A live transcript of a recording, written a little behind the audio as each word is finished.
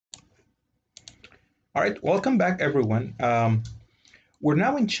All right, welcome back, everyone. We're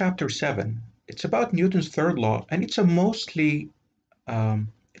now in chapter 7. It's about Newton's third law, and it's a mostly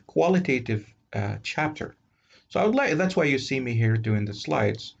qualitative chapter. So I would like that's why you see me here doing the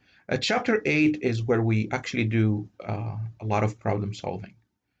slides. Chapter 8 is where we actually do a lot of problem solving.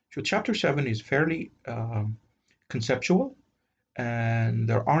 So chapter 7 is fairly conceptual, and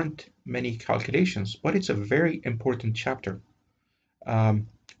there aren't many calculations, but it's a very important chapter.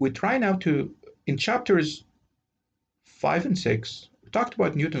 We try now to, in chapters 5 and 6, we talked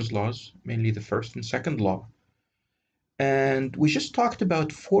about Newton's laws, mainly the first and second law. And we just talked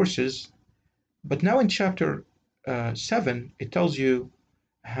about forces, but now in chapter 7, it tells you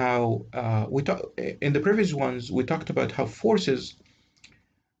how in the previous ones, we talked about how forces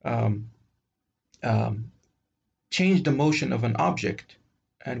um, um, change the motion of an object,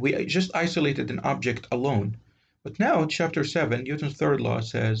 and we just isolated an object alone. But now, chapter 7, Newton's third law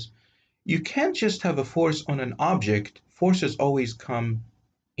says you can't just have a force on an object. Forces always come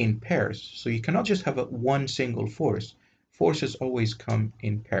in pairs. So you cannot just have one single force. Forces always come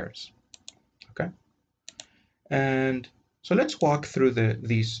in pairs. Okay? And so let's walk through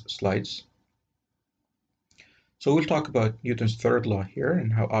these slides. So we'll talk about Newton's third law here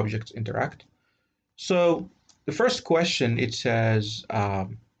and how objects interact. So the first question, it says,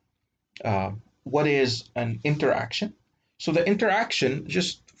 what is an interaction? So the interaction,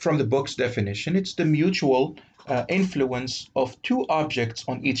 just from the book's definition, it's the mutual influence of two objects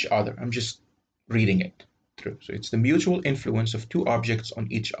on each other. I'm just reading it through. So it's the mutual influence of two objects on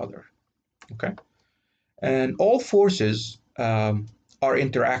each other. Okay? And all forces are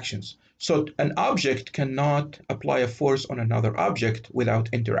interactions. So an object cannot apply a force on another object without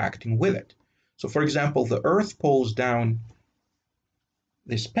interacting with it. So for example, the earth pulls down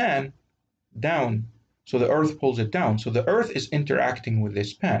this pan down, so the earth pulls it down. So the earth is interacting with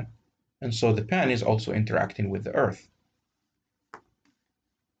this pan, and so the pan is also interacting with the earth.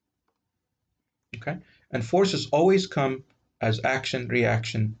 Okay, and forces always come as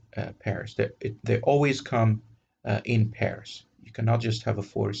action-reaction pairs. They always come in pairs. You cannot just have a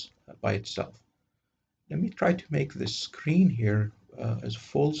force by itself. Let me try to make this screen here as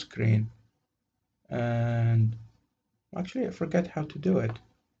full screen. And actually, I forget how to do it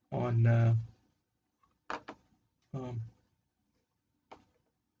on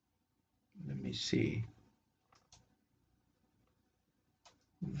let me see.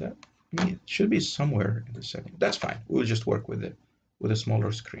 That it should be somewhere in the setting. That's fine. We'll just work with it with a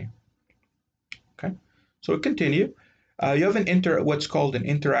smaller screen. Okay. So continue. You have what's called an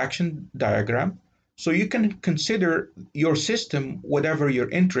interaction diagram. So you can consider your system whatever you're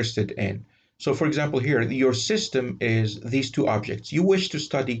interested in. So for example, here, your system is these two objects. You wish to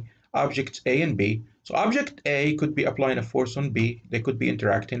study objects A and B. So object A could be applying a force on B. They could be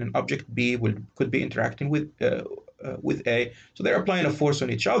interacting, and object B could be interacting with A. So they're applying a force on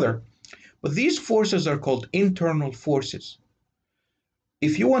each other. But these forces are called internal forces.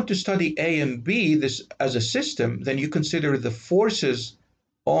 If you want to study A and B this as a system, then you consider the forces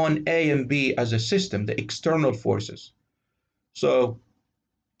on A and B as a system, the external forces. So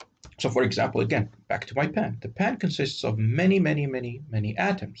for example, again, back to my pen. The pen consists of many, many, many, many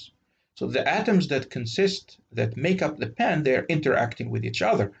atoms. So the atoms that make up the pen, they're interacting with each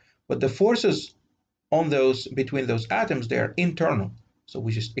other. But the forces on between those atoms, they are internal. So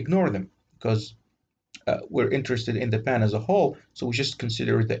we just ignore them because we're interested in the pen as a whole. So we just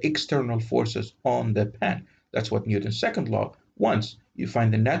consider the external forces on the pen. That's what Newton's second law wants. You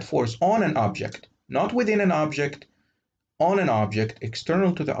find the net force on an object, not within an object, on an object,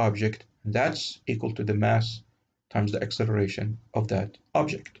 external to the object. That's equal to the mass times the acceleration of that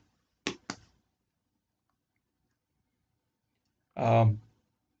object.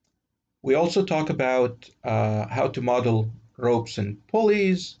 We also talk about how to model ropes and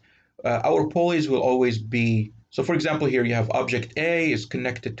pulleys. Our pulleys will always be, so for example, here you have object A is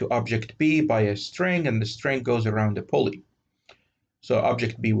connected to object B by a string, and the string goes around the pulley. So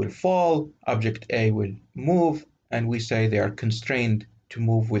object B will fall, object A will move, and we say they are constrained to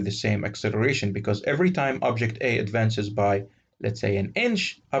move with the same acceleration because every time object A advances by, let's say, an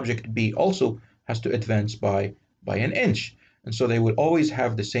inch, object B also has to advance by an inch. And so they will always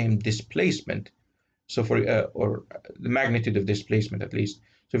have the same displacement. So or the magnitude of displacement at least.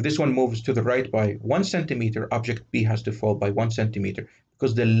 So if this one moves to the right by 1 centimeter, object B has to fall by 1 centimeter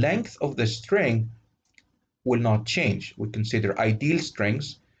because the length of the string will not change. We consider ideal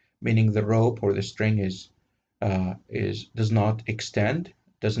strings, meaning the rope or the string does not extend,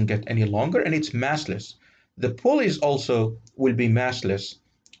 doesn't get any longer, and it's massless. The pulleys also will be massless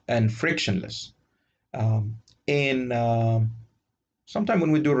and frictionless. Sometimes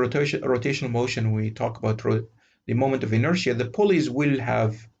when we do rotational motion, we talk about the moment of inertia. The pulleys will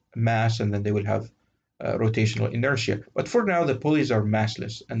have mass and then they will have rotational inertia. But for now, the pulleys are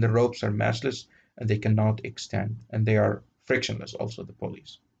massless and the ropes are massless and they cannot extend, and they are frictionless also, the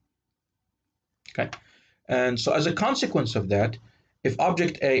pulleys. Okay, and so as a consequence of that, if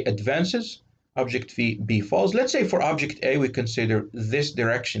object A advances, object B falls. Let's say for object A, we consider this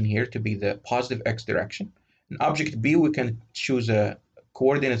direction here to be the positive x direction. And object B, we can choose a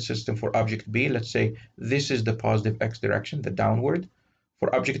coordinate system for object B. Let's say this is the positive x direction, the downward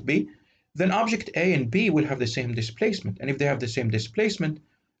for object B. Then object A and B will have the same displacement. And if they have the same displacement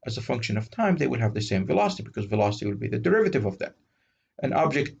as a function of time, they will have the same velocity, because velocity will be the derivative of that. And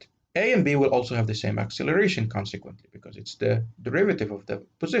object A and B will also have the same acceleration consequently, because it's the derivative of the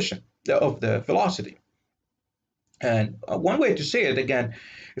position, of the velocity. And one way to say it again,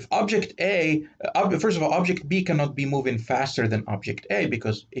 if object A, first of all, object B cannot be moving faster than object A,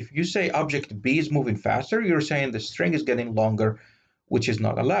 because if you say object B is moving faster, you're saying the string is getting longer, which is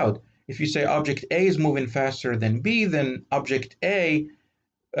not allowed. If you say object A is moving faster than B, then object A,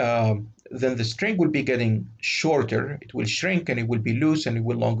 then the string will be getting shorter, it will shrink and it will be loose and it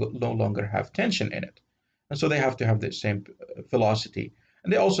will no longer have tension in it. And so they have to have the same velocity.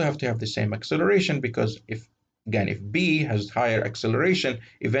 And they also have to have the same acceleration, because if B has higher acceleration,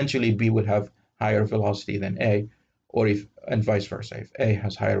 eventually B will have higher velocity than A, or and vice versa. If A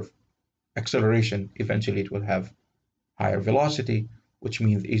has higher acceleration, eventually it will have higher velocity, which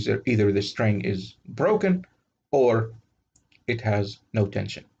means either the string is broken or it has no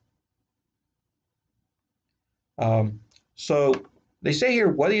tension. So they say here,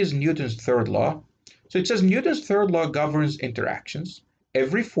 what is Newton's third law? So it says Newton's third law governs interactions.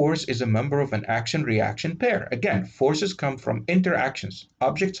 Every force is a member of an action-reaction pair. Again, forces come from interactions.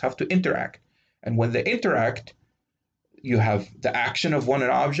 Objects have to interact. And when they interact, you have the action of one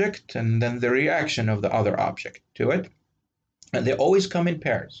object and then the reaction of the other object to it. And they always come in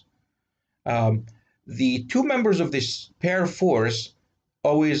pairs. The two members of this pair force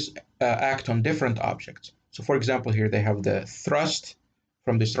always act on different objects. So for example, here they have the thrust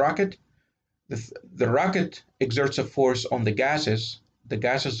from this rocket. The rocket exerts a force on the gases. The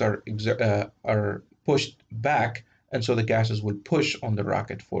gases are pushed back, and so the gases will push on the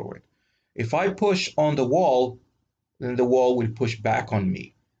rocket forward. If I push on the wall, then the wall will push back on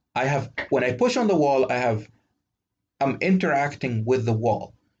me. When I push on the wall, I'm interacting with the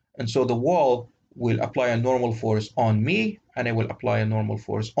wall. And so the wall will apply a normal force on me, and it will apply a normal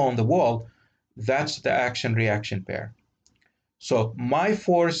force on the wall. That's the action-reaction pair. So my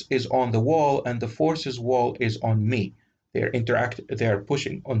force is on the wall, and the force's wall is on me. They are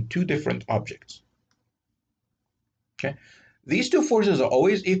pushing on two different objects. Okay, these two forces are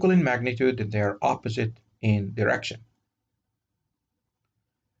always equal in magnitude, and they are opposite in direction.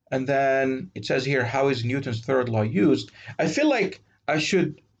 And then it says here, how is Newton's third law used? I feel like I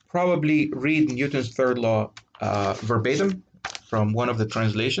should probably read Newton's third law verbatim from one of the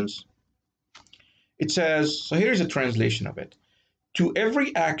translations. It says, so here's a translation of it. To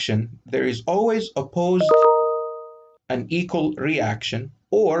every action, there is always opposed an equal reaction,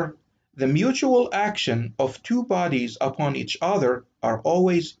 or the mutual action of two bodies upon each other are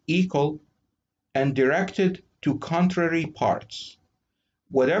always equal and directed to contrary parts.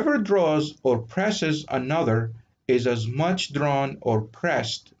 Whatever draws or presses another is as much drawn or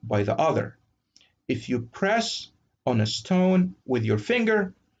pressed by the other. If you press on a stone with your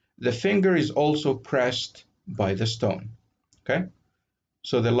finger, the finger is also pressed by the stone. Okay?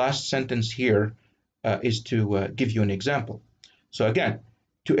 So the last sentence here is to give you an example. So again,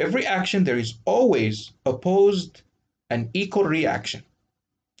 to every action there is always opposed an equal reaction.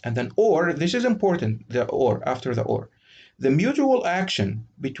 And then or, this is important, the or, after the or. The mutual action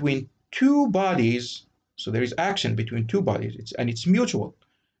between two bodies, so there is action between two bodies, and it's mutual,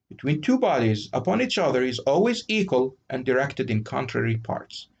 between two bodies upon each other is always equal and directed in contrary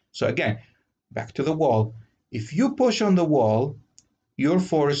parts. So again, back to the wall. If you push on the wall, your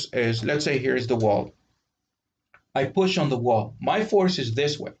force is, let's say here is the wall. I push on the wall. My force is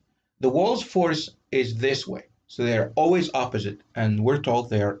this way. The wall's force is this way. So they are always opposite, and we're told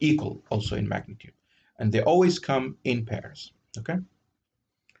they are equal also in magnitude. And they always come in pairs, okay?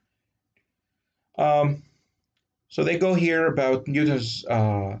 So they go here about Newton's,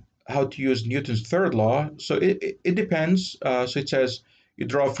 how to use Newton's third law. So it depends. So it says, you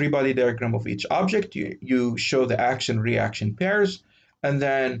draw a free body diagram of each object, you show the action-reaction pairs, and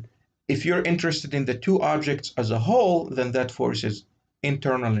then if you're interested in the two objects as a whole, then that force is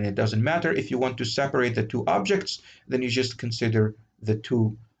internal and it doesn't matter. If you want to separate the two objects, then you just consider the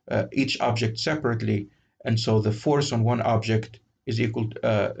two, each object separately, and so the force on one object is equal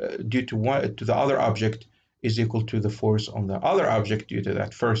due to one to the other object is equal to the force on the other object due to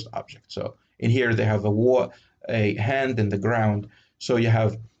that first object. So in here they have a hand in the ground. So you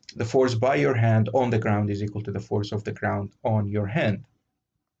have the force by your hand on the ground is equal to the force of the ground on your hand.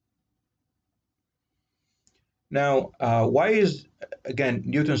 Now, why is, again,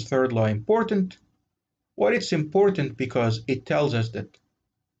 Newton's third law important? Well, it's important because it tells us that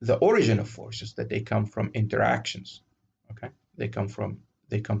the origin of forces, that they come from interactions. Okay, they come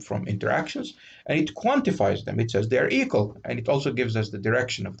from interactions, and it quantifies them. It says they're equal, and it also gives us the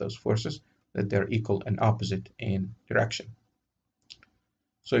direction of those forces, that they're equal and opposite in direction.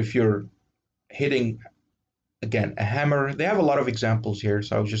 So if you're hitting, again, a hammer, they have a lot of examples here,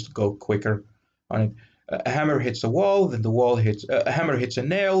 so I'll just go quicker on it. A hammer hits a wall, then the wall hits, a hammer hits a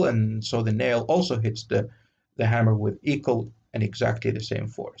nail, and so the nail also hits the hammer with equal and exactly the same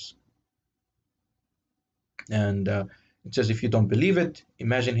force. And it says, if you don't believe it,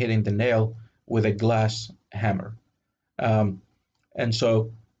 imagine hitting the nail with a glass hammer. And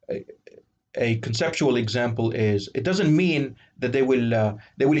so a conceptual example is, it doesn't mean that they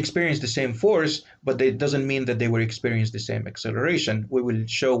will experience the same force, but it doesn't mean that they will experience the same acceleration. We will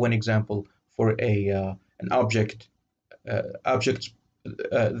show one example for an object,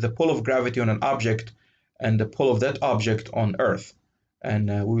 the pull of gravity on an object and the pull of that object on Earth. And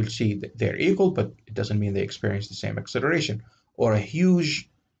we will see that they're equal, but it doesn't mean they experience the same acceleration. Or a huge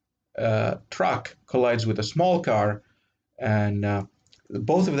truck collides with a small car, and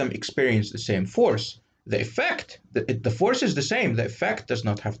both of them experience the same force. The effect, the force is the same. The effect does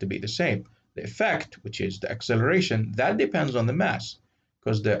not have to be the same. The effect, which is the acceleration, that depends on the mass,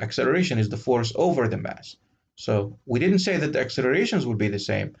 because the acceleration is the force over the mass. So we didn't say that the accelerations would be the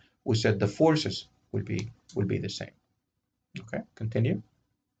same. We said the forces will be the same. Okay, continue.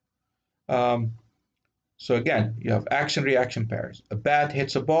 So again, you have action-reaction pairs. A bat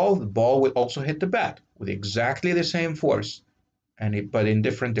hits a ball, the ball will also hit the bat with exactly the same force, but in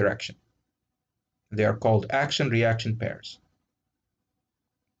different direction. They are called action-reaction pairs.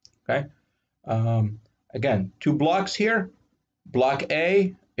 Okay. Again, two blocks here. Block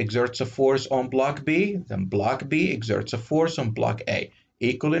A exerts a force on block B, then block B exerts a force on block A.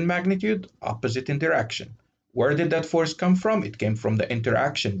 Equal in magnitude, opposite in direction. Where did that force come from? It came from the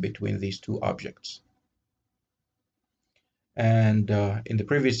interaction between these two objects. And in the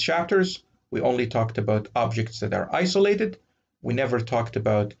previous chapters, we only talked about objects that are isolated. We never talked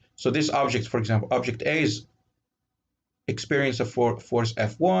about, so this object, for example, object A is experience of force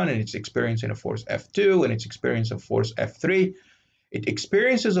F1, and it's experiencing a force F2, and it's experiencing a force F3. It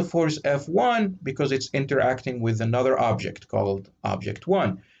experiences a force F1 because it's interacting with another object called object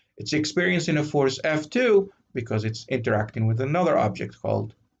 1. It's experiencing a force F2 because it's interacting with another object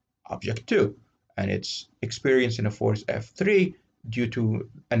called object 2. And it's experiencing a force F3 due to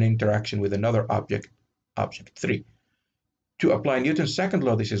an interaction with another object, object 3. To apply Newton's second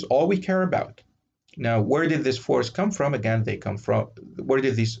law, this is all we care about. Now, where did this force come from? Again, where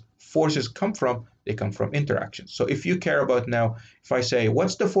did these forces come from? They come from interactions. So if you care about now, if I say,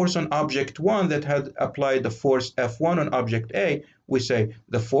 what's the force on object 1 that had applied the force F1 on object A? We say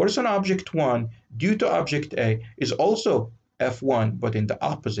the force on object 1 due to object A is also F1, but in the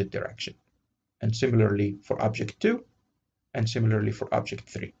opposite direction. And similarly for object 2, and similarly for object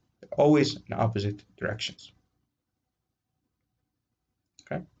 3. They're always in opposite directions.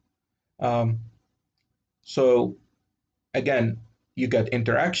 Okay. So again, you get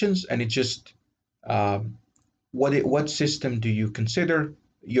interactions, and it just what system do you consider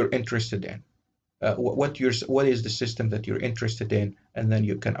you're interested in? What is the system that you're interested in, and then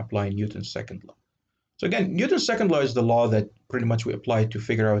you can apply Newton's second law. So again, Newton's second law is the law that pretty much we apply to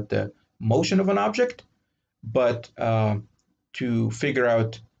figure out the motion of an object, but to figure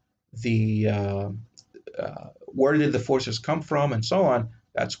out the where did the forces come from and so on,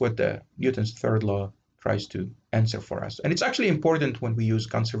 that's what the Newton's third law tries to answer for us. And it's actually important when we use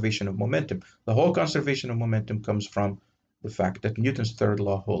conservation of momentum. The whole conservation of momentum comes from the fact that Newton's third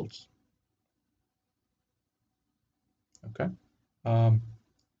law holds. Okay.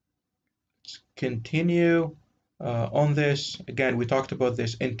 Let's continue on this. Again, we talked about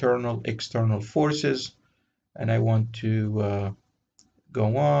this internal, external forces, and I want to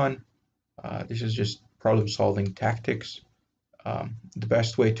go on. This is just problem-solving tactics. The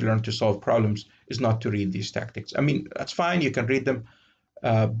best way to learn to solve problems is not to read these tactics. I mean, that's fine, you can read them,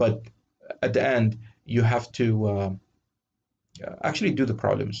 but at the end, you have to actually do the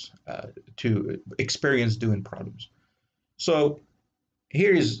problems, to experience doing problems. So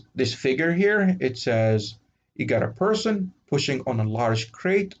here is this figure here. It says you got a person pushing on a large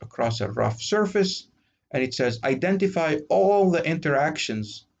crate across a rough surface, and it says identify all the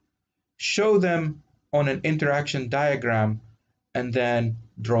interactions, show them on an interaction diagram, and then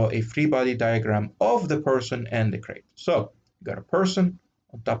draw a free body diagram of the person and the crate. So you got a person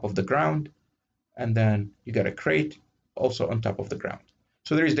on top of the ground, and then you got a crate also on top of the ground.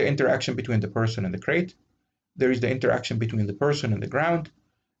 So there is the interaction between the person and the crate. There is the interaction between the person and the ground,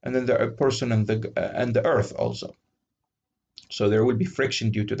 and then the person and the earth also. So there will be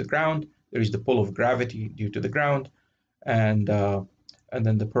friction due to the ground. There is the pull of gravity due to the ground, and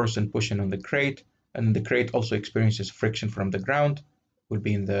then the person pushing on the crate, and the crate also experiences friction from the ground, will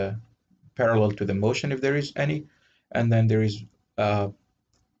be in the parallel to the motion if there is any, and then there is uh,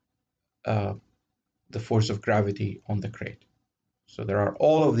 uh, the force of gravity on the crate. So there are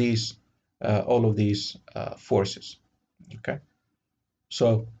all of these forces. Okay,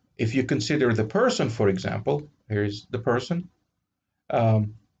 so if you consider the person, for example, here's the person,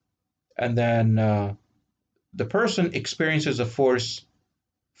 um, and then the person experiences a force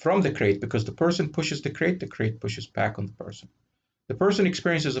from the crate because the person pushes the crate pushes back on the person. The person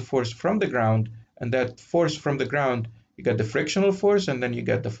experiences a force from the ground, and that force from the ground, you get the frictional force, and then you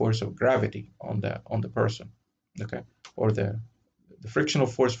get the force of gravity on the person, okay, or the frictional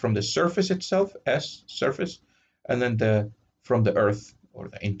force from the surface itself, S, surface, and then the from the earth, or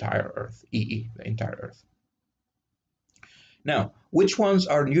the entire earth, EE, the entire earth. Now, which ones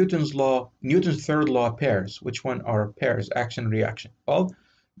are Newton's third law pairs? Which one are pairs, action, reaction? Well,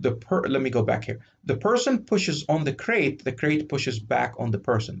 let me go back here. The person pushes on the crate pushes back on the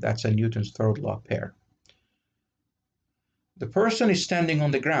person. That's a Newton's third law pair. The person is standing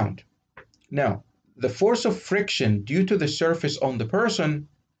on the ground. Now, the force of friction due to the surface on the person,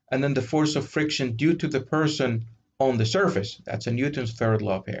 and then the force of friction due to the person on the surface. That's a Newton's third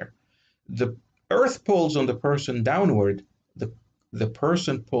law pair. The earth pulls on the person downward. The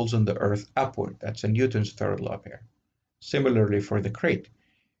person pulls on the earth upward. That's a Newton's third law pair. Similarly for the crate,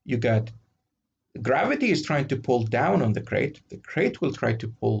 you got gravity is trying to pull down on the crate will try to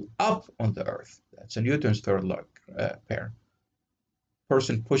pull up on the earth. That's a Newton's third law pair.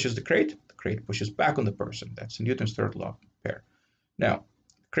 Person pushes the crate pushes back on the person. That's a Newton's third law pair. Now,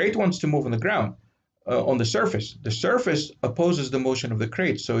 crate wants to move on the ground, on the surface. The surface opposes the motion of the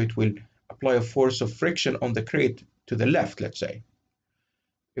crate, so it will apply a force of friction on the crate to the left, let's say,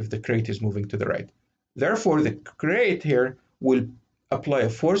 if the crate is moving to the right. Therefore, the crate here will apply a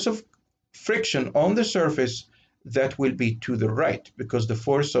force of friction on the surface that will be to the right, because the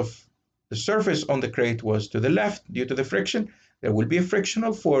force of the surface on the crate was to the left due to the friction. There will be a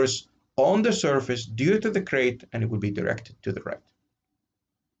frictional force on the surface due to the crate, and it will be directed to the right.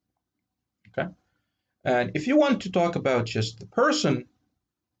 Okay, and if you want to talk about just the person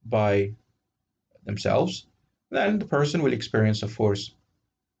by themselves, then the person will experience a force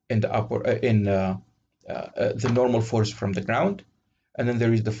in the upper the normal force from the ground, and then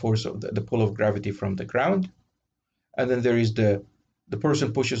there is the force of the pull of gravity from the ground, and then there is the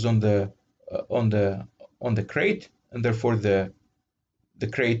person pushes on the crate, and therefore the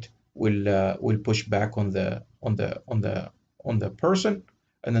crate will push back on the person,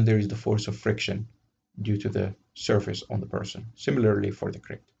 and then there is the force of friction due to the surface on the person. Similarly for the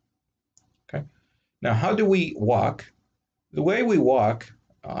crate. Okay. Now, how do we walk? The way we walk,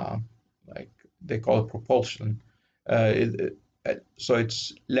 like they call it propulsion. So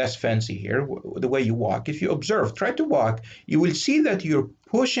it's less fancy here. The way you walk, if you observe, try to walk, you will see that you're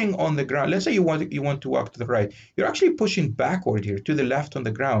pushing on the ground. Let's say you want to walk to the right. You're actually pushing backward here to the left on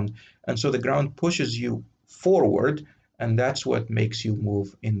the ground, and so the ground pushes you forward, and that's what makes you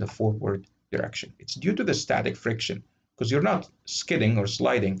move in the forward direction. It's due to the static friction, because you're not skidding or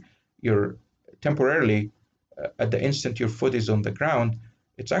sliding. You're temporarily, at the instant your foot is on the ground,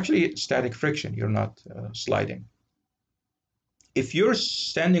 it's actually static friction. You're not sliding. If you're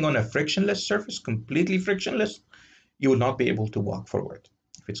standing on a frictionless surface, completely frictionless, you will not be able to walk forward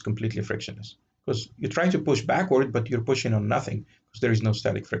if it's completely frictionless, because you try to push backward, but you're pushing on nothing because there is no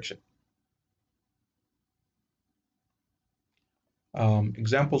static friction.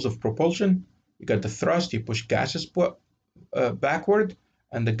 Examples of propulsion: you got the thrust, you push gases backward,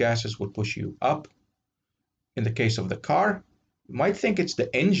 and the gases will push you up. In the case of the car, you might think it's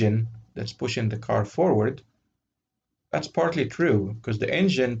the engine that's pushing the car forward. That's partly true, because the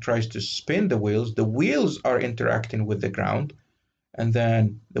engine tries to spin the wheels. The wheels are interacting with the ground, and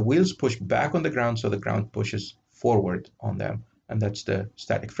then the wheels push back on the ground, so the ground pushes forward on them, and that's the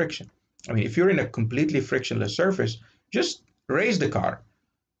static friction. I mean, if you're in a completely frictionless surface, just raise the car.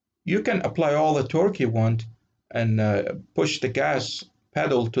 You can apply all the torque you want and push the gas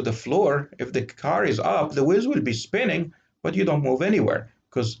pedal to the floor. If the car is up, the wheels will be spinning, but you don't move anywhere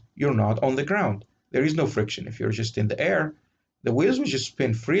because you're not on the ground. there is no friction. If you're just in the air, the wheels will just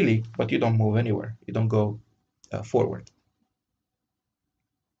spin freely, but you don't move anywhere. You don't go forward.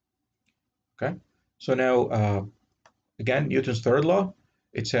 Okay, so now again, Newton's third law,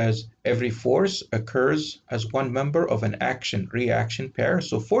 it says every force occurs as one member of an action-reaction pair.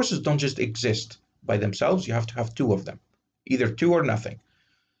 So forces don't just exist by themselves. You have to have two of them, either two or nothing.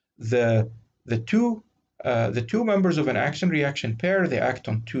 The two members of an action-reaction pair, they act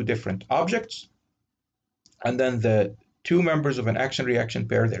on two different objects, and then the two members of an action-reaction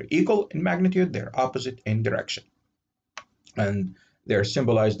pair, they're equal in magnitude, they're opposite in direction, and they're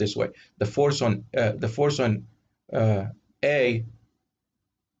symbolized this way. The force on A,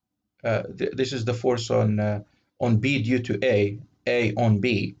 this is the force on B due to A on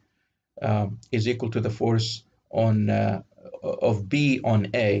B is equal to the force on of B on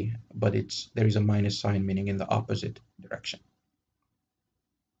A, but there is a minus sign, meaning in the opposite direction.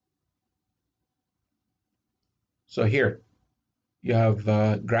 So here you have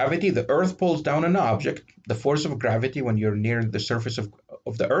gravity. The Earth pulls down an object. The force of gravity when you're near the surface of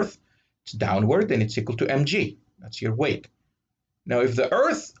the Earth, it's downward, and it's equal to mg. That's your weight. Now, if the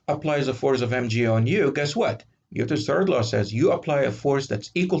Earth applies a force of mg on you, guess what? Newton's third law says you apply a force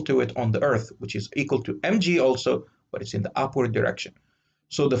that's equal to it on the Earth, which is equal to mg also, but it's in the upward direction.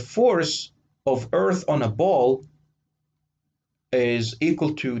 So the force of Earth on a ball is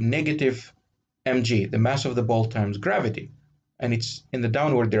equal to negative mg, the mass of the ball times gravity, and it's in the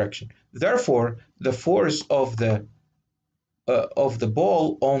downward direction. Therefore, the force of the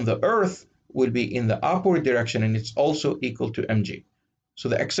ball on the Earth will be in the upward direction, and it's also equal to mg. So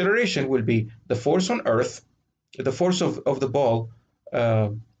the acceleration will be the force on Earth, the force of the ball,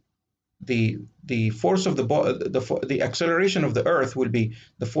 the force of the ball, the acceleration of the Earth will be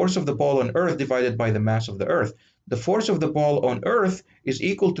the force of the ball on Earth divided by the mass of the Earth. The force of the ball on Earth is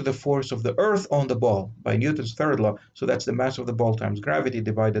equal to the force of the Earth on the ball by Newton's third law. So that's the mass of the ball times gravity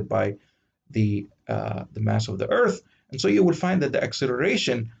divided by the mass of the Earth. And so you will find that the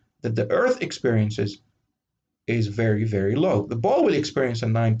acceleration that the Earth experiences is very, very low. The ball will experience a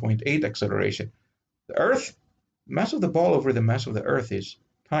 9.8 acceleration. The Earth, mass of the ball over the mass of the Earth is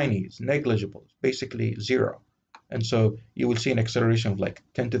tiny, it's negligible, it's basically zero. And so you will see an acceleration of like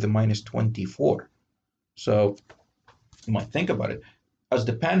 10 to the minus 24. So you might think about it. As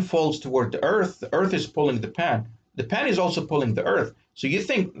the pan falls toward the Earth is pulling the pan. The pan is also pulling the Earth. So you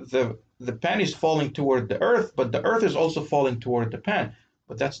think the pan is falling toward the Earth, but the Earth is also falling toward the pan.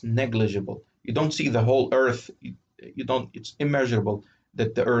 But that's negligible. You don't see the whole Earth. You don't. It's immeasurable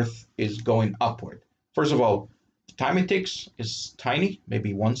that the Earth is going upward. First of all, the time it takes is tiny,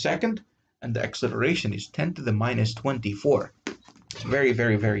 maybe 1 second, and the acceleration is 10 to the minus 24. It's very,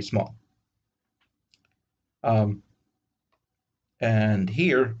 very, very small. And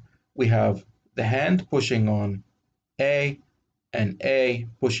here we have the hand pushing on A and A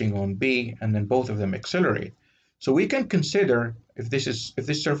pushing on B, and then both of them accelerate. So we can consider, if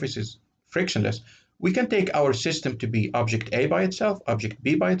this surface is frictionless, we can take our system to be object A by itself, object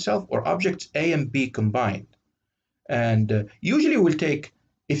B by itself, or objects A and B combined. And usually we'll take,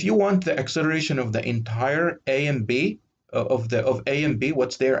 if you want the acceleration of the entire A and B, of A and B,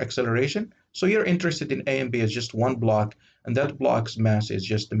 what's their acceleration? So you're interested in A and B as just one block, and that block's mass is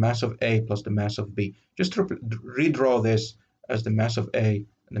just the mass of A plus the mass of B. Just redraw this as the mass of A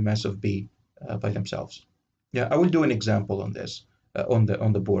and the mass of B by themselves. Yeah, I will do an example on this on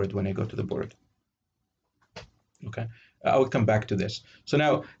the board when I go to the board. Okay, I will come back to this. So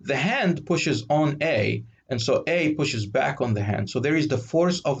now the hand pushes on A, and so A pushes back on the hand. So there is the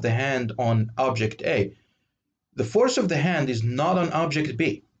force of the hand on object A. The force of the hand is not on object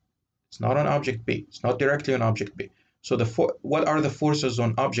B. It's not on object B. It's not directly on object B. So what are the forces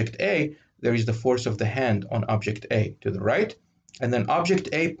on object A? There is the force of the hand on object A to the right, and then object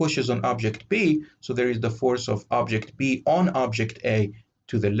A pushes on object B, so there is the force of object B on object A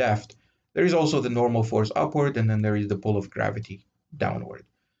to the left. There is also the normal force upward, and then there is the pull of gravity downward.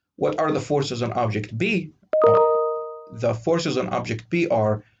 What are the forces on object B? The forces on object B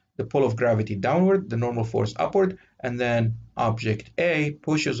are the pull of gravity downward, the normal force upward, and then object A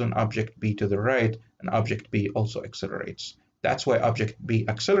pushes on object B to the right, and object B also accelerates. That's why object B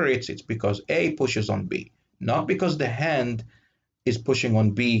accelerates. It's because A pushes on B, not because the hand is pushing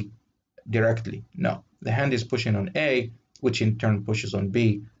on B directly. No, the hand is pushing on A, which in turn pushes on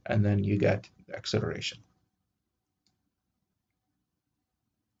B, and then you get the acceleration.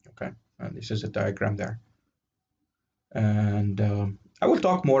 Okay, and this is a diagram there. And I will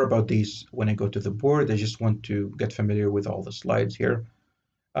talk more about these when I go to the board. I just want to get familiar with all the slides here.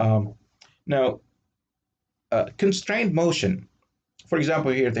 Now, constrained motion For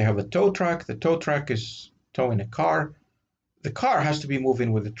example, here they have a tow truck. The tow truck is towing a car. The car has to be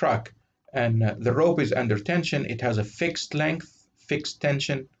moving with the truck, and the rope is under tension. It has a fixed length, fixed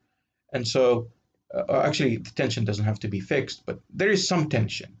tension, and so actually the tension doesn't have to be fixed, but there is some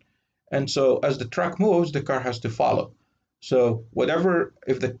tension. And so as the truck moves, the car has to follow. So whatever,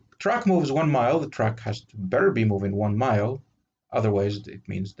 if the truck moves 1 mile, the truck has to better be moving 1 mile. Otherwise, it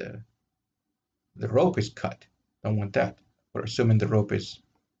means the rope is cut. Don't want that. We're assuming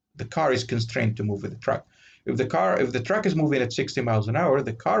the car is constrained to move with the truck. If the truck is moving at 60 miles an hour,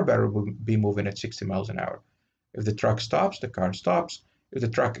 the car better be moving at 60 miles an hour. If the truck stops, the car stops. If the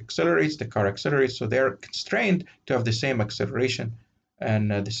truck accelerates, the car accelerates. So they're constrained to have the same acceleration and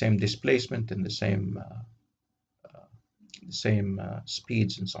the same displacement and the same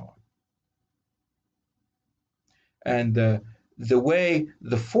speeds and so on. And the way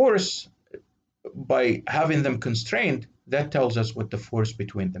the force, by having them constrained, that tells us what the force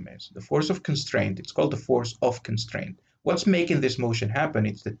between them is. The force of constraint, it's called the force of constraint. What's making this motion happen?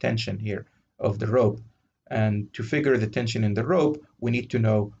 It's the tension here of the rope. And to figure the tension in the rope, we need to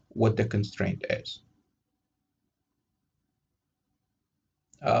know what the constraint is.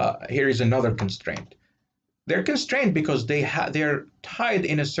 Here is another constraint. They're constrained because they're tied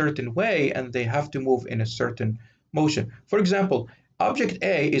in a certain way and they have to move in a certain motion. For example, object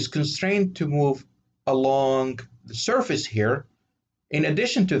A is constrained to move along the surface here. In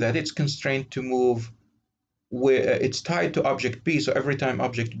addition to that, it's constrained to move it's tied to object B, so every time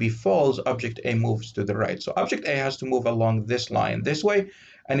object B falls, object A moves to the right. So object A has to move along this line this way,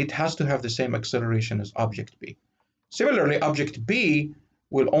 and it has to have the same acceleration as object B. Similarly, object B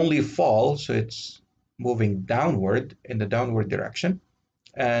will only fall, so it's moving downward in the downward direction,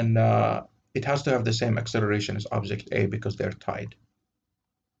 and it has to have the same acceleration as object A because they're tied.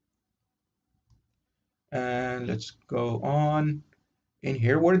 And let's go on. In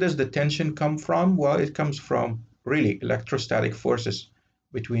here, where does the tension come from? Well, it comes from really electrostatic forces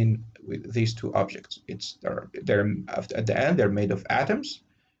between these two objects. They're at the end, they're made of atoms,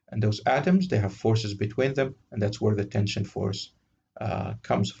 and those atoms, they have forces between them, and that's where the tension force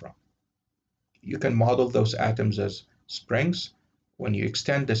comes from. You can model those atoms as springs. When you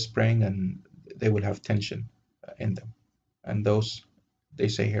extend the spring, and they will have tension in them, and those, they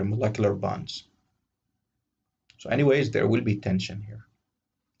say here, molecular bonds. So anyways, there will be tension here.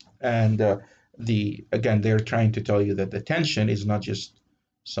 And again, they're trying to tell you that the tension is not just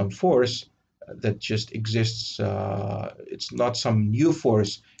some force that just exists. It's not some new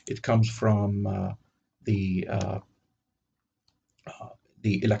force. It comes from the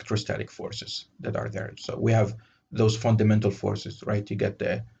electrostatic forces that are there. So we have those fundamental forces, right? You get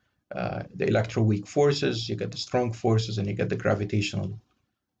the electroweak forces, you get the strong forces, and you get the gravitational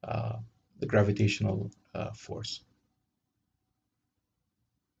force.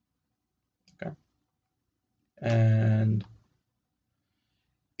 And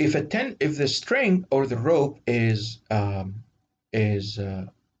if the string or the rope is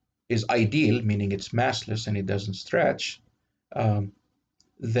ideal, meaning it's massless and it doesn't stretch,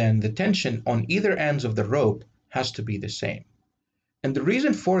 then the tension on either ends of the rope has to be the same. And the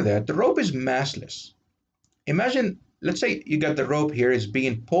reason for that, the rope is massless. Imagine, let's say you got the rope here is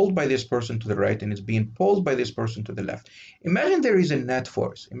being pulled by this person to the right and it's being pulled by this person to the left. Imagine there is a net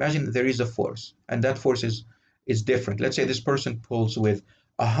force. Imagine there is a force, and that force is different. Let's say this person pulls with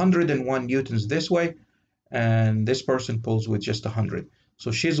 101 newtons this way, and this person pulls with just 100.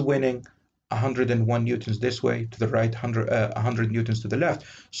 So she's winning 101 newtons this way to the right, 100 newtons to the left.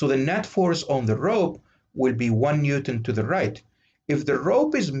 So the net force on the rope will be 1 newton to the right. If the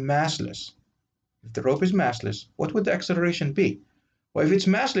rope is massless, what would the acceleration be? Well, if it's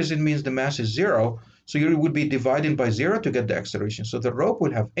massless, it means the mass is 0. So you would be dividing by 0 to get the acceleration. So the rope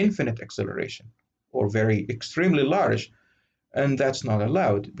will have infinite acceleration, or very extremely large. And that's not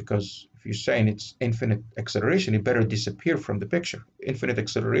allowed, because if you're saying it's infinite acceleration, it better disappear from the picture. Infinite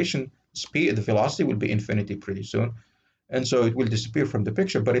acceleration, speed, the velocity will be infinity pretty soon. And so it will disappear from the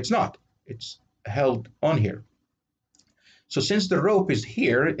picture, but it's not. It's held on here. So since the rope is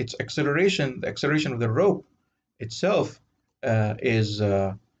here, its acceleration, the acceleration of the rope itself is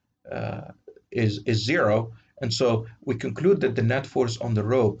 0. And so we conclude that the net force on the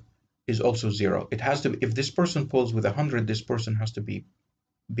rope is also 0. It has to, if this person pulls with 100, this person has to be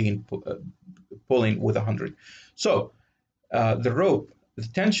pulling with 100. So the rope, the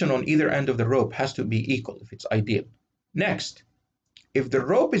tension on either end of the rope has to be equal if it's ideal. Next, if the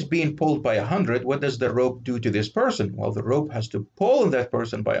rope is being pulled by 100, what does the rope do to this person? Well, the rope has to pull on that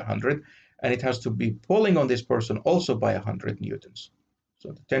person by 100, and it has to be pulling on this person also by 100 newtons.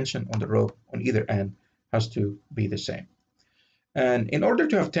 So the tension on the rope on either end has to be the same. And in order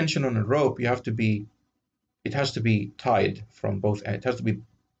to have tension on a rope, it has to be tied from both ends. It has to be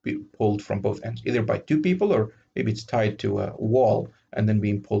pulled from both ends, either by two people or maybe it's tied to a wall and then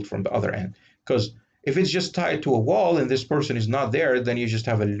being pulled from the other end. Because if it's just tied to a wall and this person is not there, then you just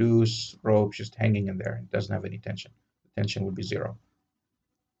have a loose rope just hanging in there. It doesn't have any tension. The tension would be zero.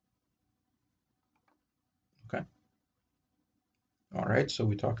 Okay. All right, so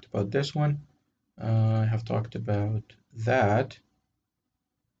we talked about this one. I have talked about that.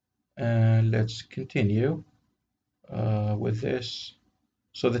 And let's continue with this.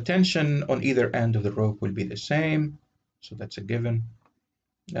 So the tension on either end of the rope will be the same. So that's a given.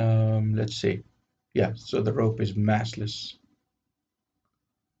 Let's see. Yeah, so the rope is massless.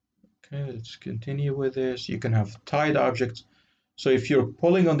 Okay, let's continue with this. You can have tied objects. So if you're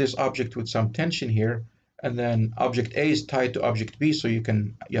pulling on this object with some tension here, and then object A is tied to object B, so you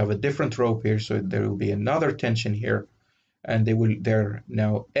have a different rope here, so there will be another tension here, and they're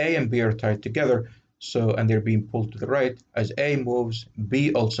now A and B are tied together, so and they're being pulled to the right. As A moves,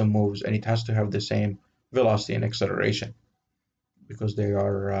 B also moves, and it has to have the same velocity and acceleration because they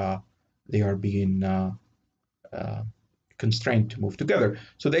are being constrained to move together.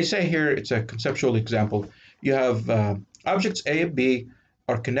 So they say here, it's a conceptual example. You have objects A and B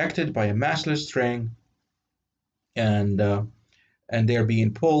are connected by a massless string, and they're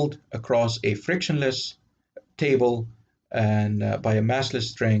being pulled across a frictionless table and by a massless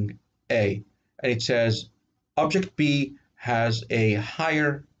string A. And it says object B has a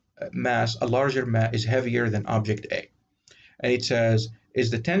higher mass, a larger mass, is heavier than object A. And it says, is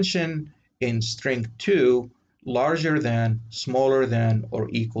the tension in string 2 larger than, smaller than, or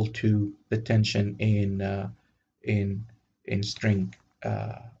equal to the tension in string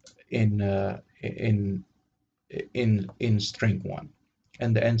in string 1?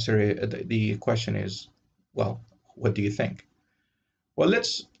 And the answer, the question is, well, what do you think? Well,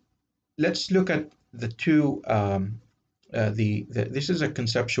 let's look at the two. This is a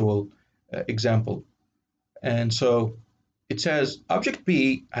conceptual example, and so it says object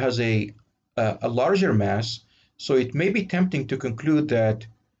B has a larger mass, so it may be tempting to conclude that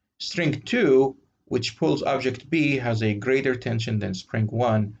string 2, which pulls object B, has a greater tension than string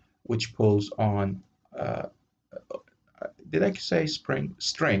 1, which pulls on. Did I say string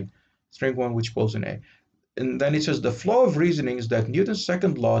 1, which pulls an A? And then it says the flow of reasoning is that Newton's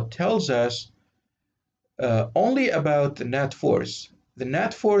second law tells us only about the net force. The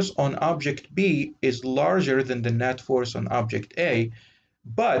net force on object B is larger than the net force on object A,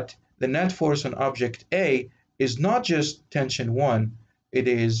 but the net force on object A is not just tension 1.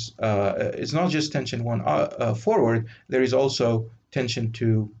 It's not just tension 1 forward. There is also tension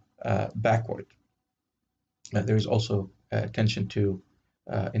 2 backward. There is also tension 2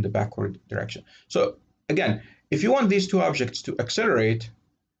 in the backward direction. So again, if you want these two objects to accelerate,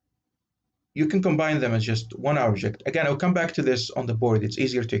 you can combine them as just one object. Again, I'll come back to this on the board. It's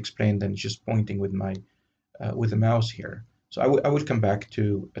easier to explain than just pointing with the mouse here. So I will come back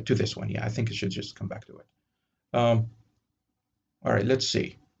to this one. Yeah, I think I should just come back to it. All right, let's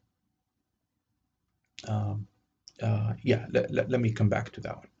see. Yeah, let me come back to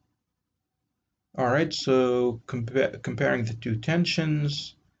that one. All right, so comparing the two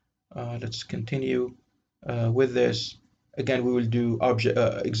tensions, let's continue with this. Again, we will do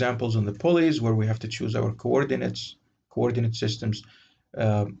examples on the pulleys where we have to choose our coordinate systems.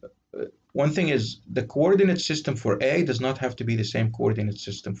 One thing is the coordinate system for A does not have to be the same coordinate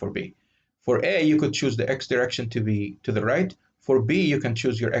system for B. For A, you could choose the X direction to be to the right. For B, you can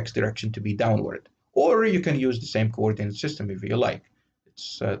choose your X direction to be downward. Or you can use the same coordinate system if you like.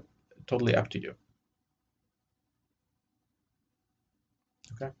 It's totally up to you.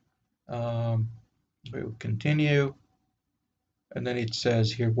 Okay. We will continue. And then it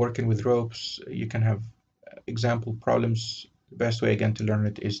says here, working with ropes, you can have example problems. The best way, again, to learn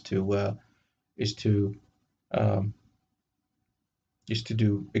it is to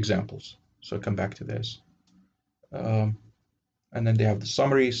do examples. So I'll come back to this. And then they have the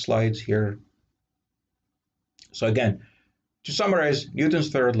summary slides here. So again, to summarize Newton's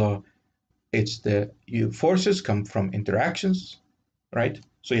third law, it's forces come from interactions, right?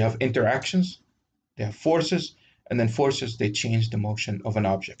 So you have interactions, they have forces, and then forces, they change the motion of an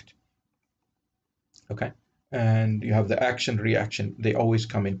object. Okay, and you have the action, reaction, they always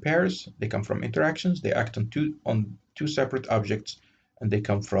come in pairs. They come from interactions, they act on two separate objects, and they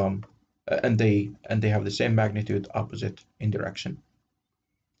come from and they have the same magnitude, opposite in direction.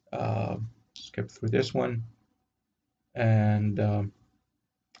 Skip through this one, and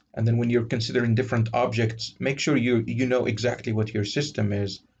then when you're considering different objects, make sure you know exactly what your system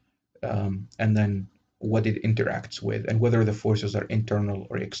is, and then what it interacts with, and whether the forces are internal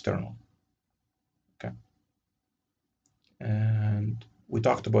or external. Okay. And we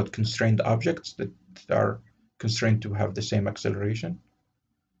talked about constrained objects that are constrained to have the same acceleration.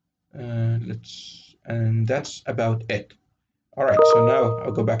 And that's about it. All right, so now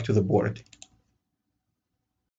I'll go back to the board.